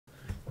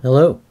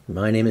Hello,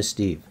 my name is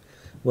Steve.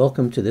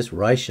 Welcome to this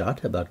RAI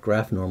Shot about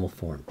graph normal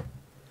form.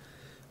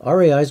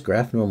 RAI's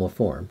graph normal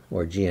form,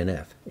 or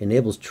GNF,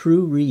 enables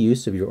true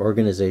reuse of your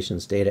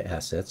organization's data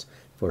assets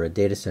for a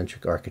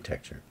data-centric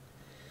architecture.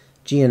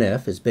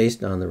 GNF is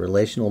based on the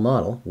relational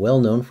model, well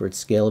known for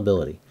its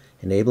scalability,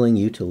 enabling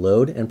you to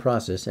load and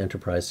process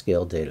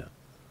enterprise-scale data.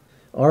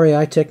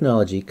 RAI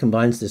technology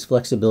combines this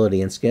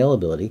flexibility and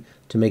scalability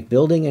to make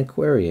building and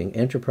querying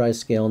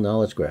enterprise-scale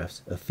knowledge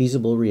graphs a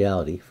feasible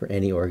reality for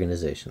any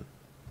organization.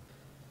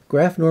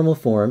 Graph normal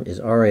form is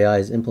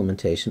RAI's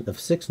implementation of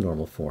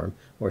 6-normal form,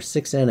 or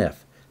 6NF,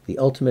 the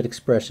ultimate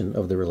expression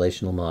of the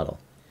relational model.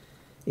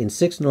 In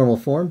 6-normal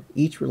form,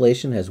 each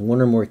relation has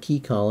one or more key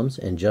columns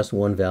and just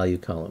one value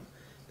column.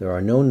 There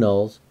are no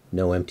nulls,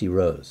 no empty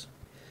rows.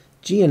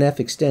 GNF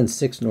extends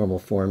 6-normal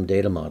form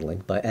data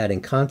modeling by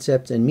adding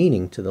concepts and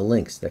meaning to the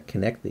links that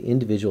connect the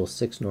individual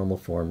 6-normal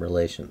form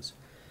relations.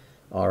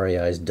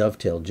 RAI's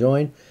dovetail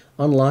join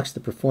unlocks the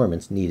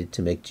performance needed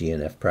to make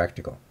GNF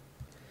practical.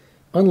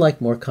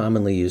 Unlike more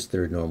commonly used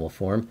 3rd normal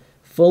form,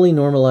 fully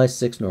normalized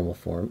 6-normal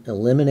form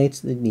eliminates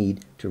the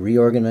need to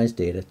reorganize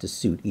data to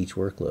suit each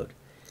workload.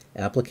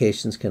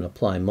 Applications can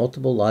apply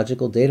multiple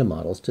logical data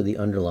models to the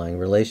underlying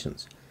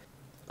relations.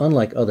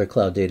 Unlike other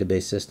cloud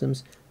database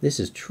systems, this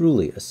is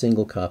truly a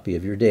single copy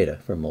of your data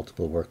for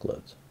multiple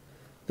workloads.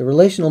 The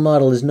relational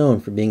model is known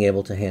for being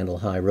able to handle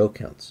high row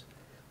counts.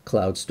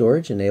 Cloud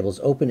storage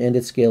enables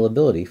open-ended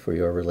scalability for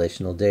your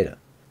relational data.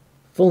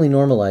 Fully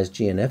normalized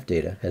GNF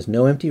data has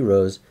no empty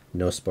rows,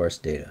 no sparse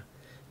data.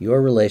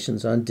 Your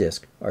relations on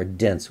disk are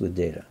dense with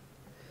data.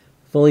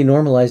 Fully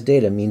normalized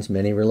data means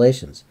many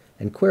relations,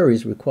 and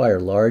queries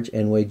require large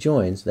n-way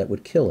joins that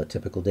would kill a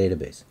typical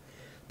database.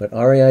 But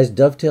RAI's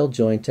dovetail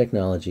join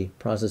technology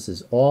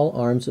processes all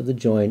arms of the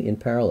join in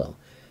parallel,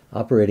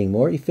 operating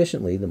more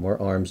efficiently the more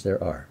arms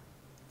there are.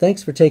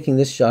 Thanks for taking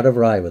this shot of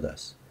RAI with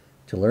us.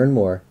 To learn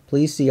more,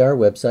 please see our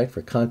website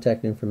for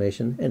contact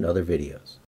information and other videos.